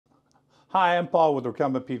Hi, I'm Paul with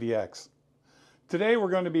Recumbent PDX. Today we're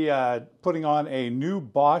going to be putting on a new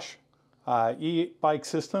Bosch e-bike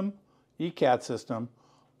system, e-cat system,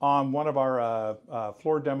 on one of our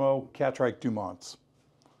floor demo Catrike Dumonts.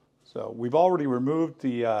 So we've already removed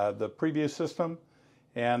the previous system,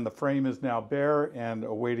 and the frame is now bare and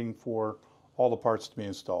awaiting for all the parts to be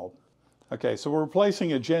installed. Okay, so we're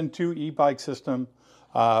replacing a Gen 2 e-bike system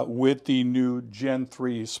with the new Gen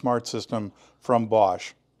 3 smart system from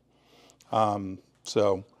Bosch.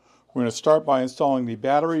 So we're going to start by installing the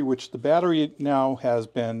battery, which the battery now has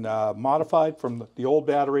been modified from the old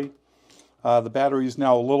battery. The battery is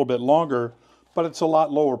now a little bit longer, but it's a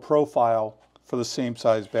lot lower profile for the same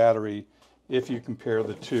size battery if you compare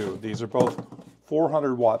the two. These are both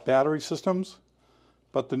 400-watt battery systems,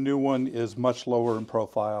 but the new one is much lower in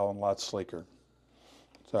profile and a lot sleeker.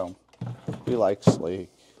 So we like sleek.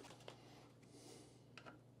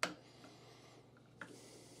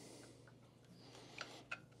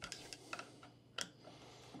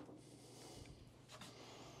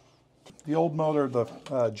 The old motor,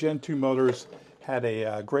 the Gen 2 motors, had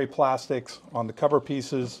a gray plastics on the cover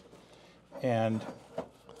pieces, and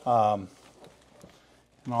on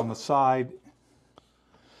the side.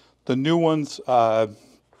 The new ones,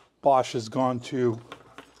 Bosch has gone to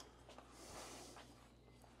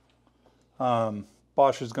a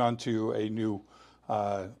new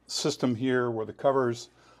system here where the covers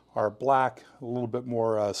are black, a little bit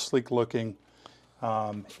more sleek looking,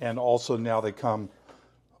 and also now they come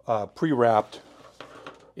pre-wrapped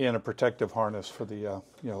in a protective harness for the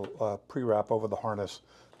pre-wrap over the harness.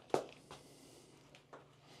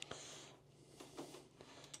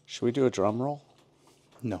 Should we do a drum roll?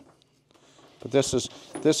 No. But this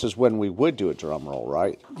is when we would do a drum roll,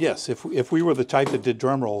 right? Yes, if we were the type that did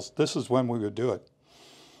drum rolls, this is when we would do it.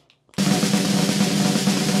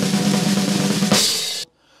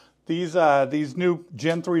 These new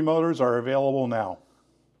Gen 3 motors are available now.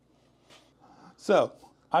 So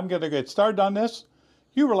I'm going to get started on this.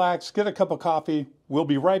 You relax, get a cup of coffee. We'll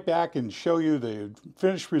be right back and show you the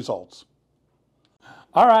finished results.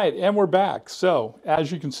 All right, and we're back. So as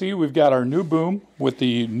you can see, we've got our new boom with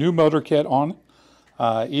the new motor kit on,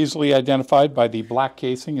 easily identified by the black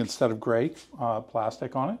casing instead of gray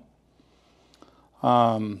plastic on it.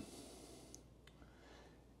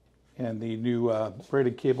 And the new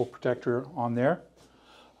braided cable protector on there.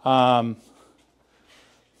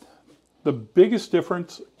 The biggest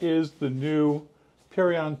difference is the new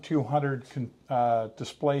Purion 200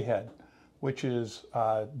 display head, which is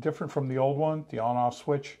different from the old one. The on-off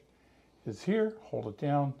switch is here. Hold it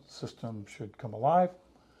down, system should come alive.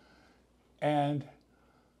 And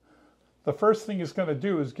the first thing it's going to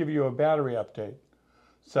do is give you a battery update.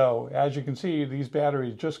 So as you can see, these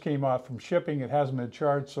batteries just came off from shipping. It hasn't been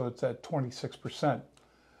charged, so it's at 26%.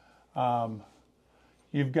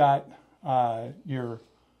 You've got your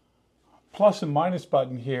plus and minus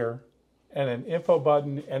button here, and an info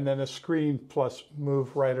button, and then a screen plus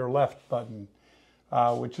move right or left button,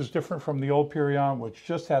 which is different from the old Purion, which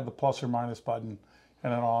just had the plus or minus button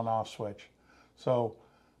and an on-off switch. So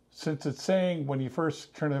since it's saying when you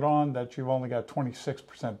first turn it on that you've only got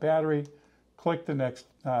 26% battery, click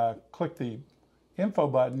the info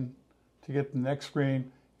button to get the next screen,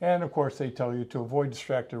 and of course they tell you to avoid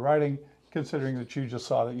distracted writing, considering that you just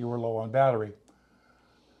saw that you were low on battery.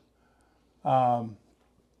 On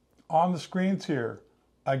the screens here,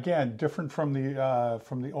 again, different from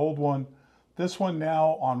the old one. This one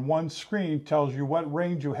now on one screen tells you what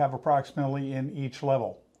range you have approximately in each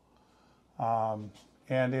level.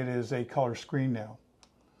 And it is a color screen now.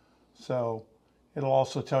 So it'll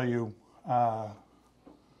also tell you on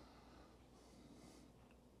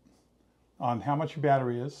how much your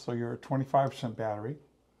battery is, so you're at 25% battery.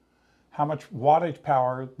 How much wattage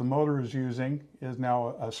power the motor is using is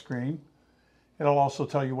now a screen. It'll also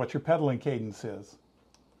tell you what your pedaling cadence is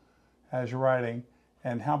as you're riding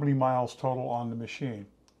and how many miles total on the machine.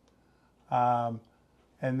 And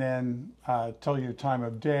then tell you time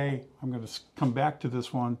of day. I'm going to come back to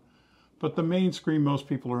this one. But the main screen most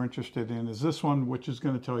people are interested in is this one, which is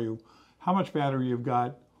going to tell you how much battery you've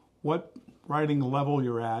got, what riding level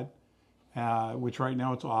you're at, which right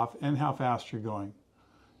now it's off, and how fast you're going.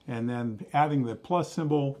 And then adding the plus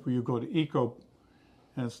symbol where you go to Eco,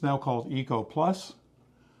 and it's now called Eco Plus.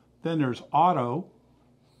 Then there's Auto,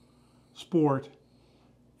 Sport,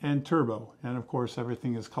 and Turbo. And of course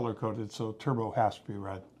everything is color-coded, so Turbo has to be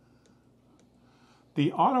red.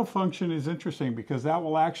 The Auto function is interesting because that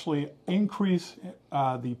will actually increase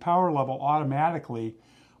the power level automatically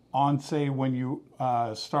on, say, when you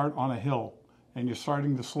start on a hill and you're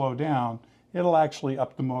starting to slow down, it'll actually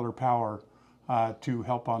up the motor power to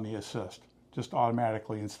help on the assist, just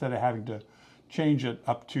automatically, instead of having to change it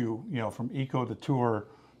up to, from Eco to Tour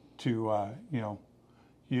to,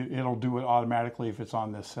 it'll do it automatically if it's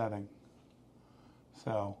on this setting.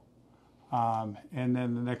 So, and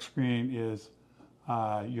then the next screen is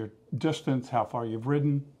your distance, how far you've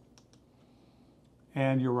ridden,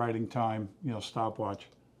 and your riding time, stopwatch.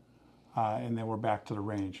 And then we're back to the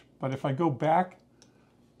range. But if I go back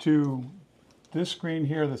to this screen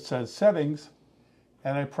here that says settings,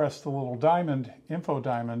 and I press the little diamond, info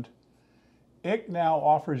diamond, it now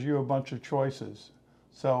offers you a bunch of choices.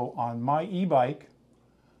 So on my e-bike,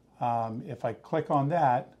 if I click on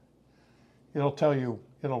that, it'll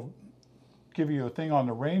give you a thing on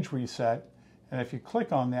the range reset. And if you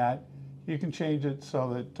click on that, you can change it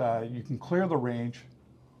so that you can clear the range,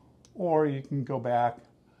 or you can go back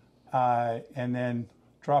and then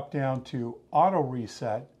drop down to auto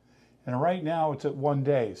reset. And right now it's at 1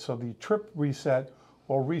 day. So the trip reset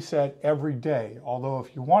will reset every day. Although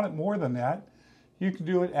if you want it more than that, you can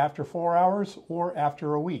do it after 4 hours or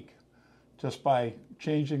after a week, just by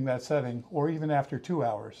changing that setting, or even after 2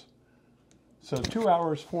 hours. So 2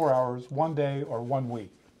 hours, 4 hours, 1 day, or 1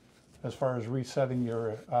 week, as far as resetting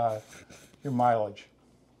your mileage.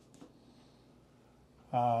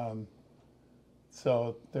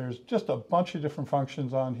 So there's just a bunch of different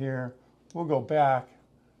functions on here. We'll go back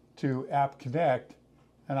to App Connect,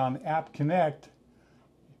 and on App Connect,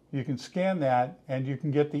 you can scan that and you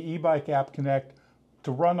can get the e-bike App Connect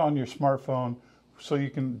to run on your smartphone, so you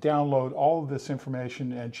can download all of this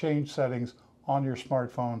information and change settings on your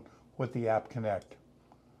smartphone with the App Connect.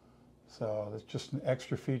 So that's just an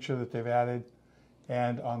extra feature that they've added.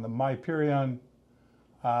 And on the My Purion,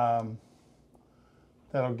 that'll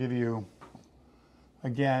give you,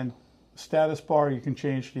 again, status bar. You can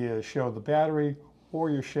change to show the battery or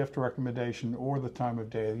your shift recommendation or the time of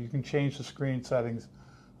day. You can change the screen settings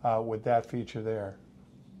with that feature there.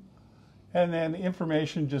 And then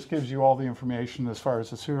information just gives you all the information as far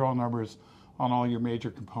as the serial numbers on all your major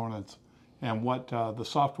components and what the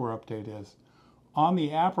software update is. On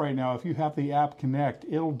the app right now, if you have the App Connect,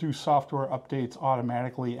 it'll do software updates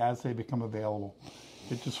automatically as they become available.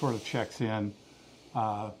 It just sort of checks in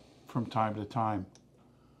from time to time.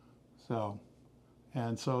 So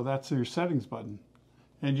that's your settings button.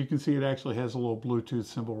 And you can see it actually has a little Bluetooth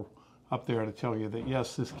symbol up there to tell you that,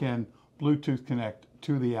 yes, this can Bluetooth connect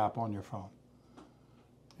to the app on your phone.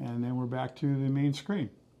 And then we're back to the main screen.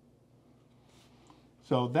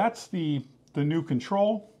 So that's the new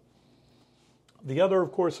control. The other,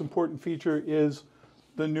 of course, important feature is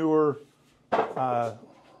the newer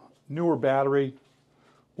battery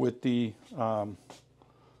with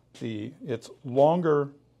it's longer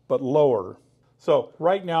but lower. So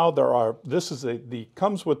right now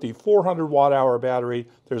comes with the 400 watt hour battery.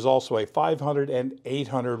 There's also a 500 and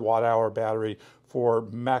 800 watt hour battery for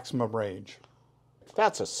maximum range.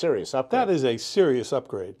 That's a serious upgrade. That is a serious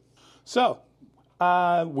upgrade. So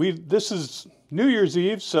this is New Year's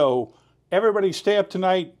Eve, so everybody stay up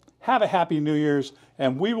tonight, have a happy New Year's,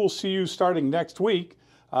 and we will see you starting next week.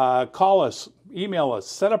 Call us, email us,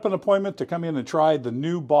 set up an appointment to come in and try the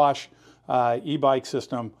new Bosch e-bike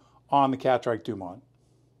system on the Catrike Dumont.